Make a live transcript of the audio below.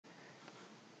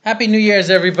Happy New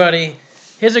Year's, everybody.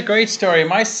 Here's a great story.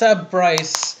 My sub,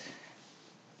 Bryce,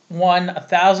 won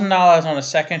 $1,000 on a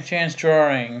second chance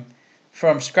drawing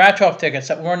from scratch-off tickets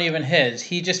that weren't even his.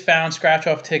 He just found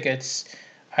scratch-off tickets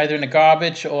either in the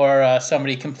garbage or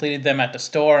somebody completed them at the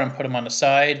store and put them on the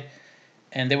side.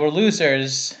 And they were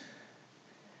losers.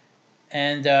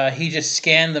 And he just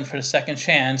scanned them for the second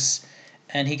chance.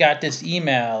 And he got this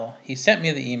email. He sent me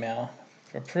the email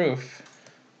for proof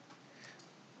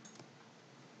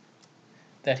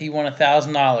that he won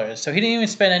 $1,000. So he didn't even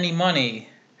spend any money,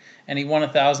 and he won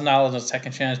 $1,000 on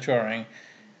second chance drawing.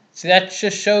 See, that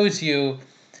just shows you,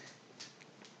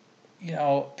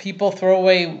 people throw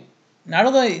away. Not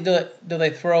only do they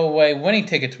throw away winning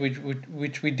tickets,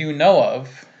 which we do know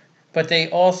of, but they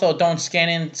also don't scan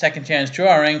in second chance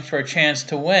drawing for a chance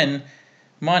to win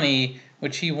money,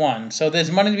 which he won. So there's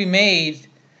money to be made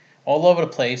all over the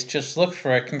place. Just look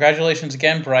for it. Congratulations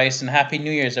again, Bryce, and Happy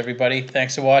New Year's, everybody.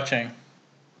 Thanks for watching.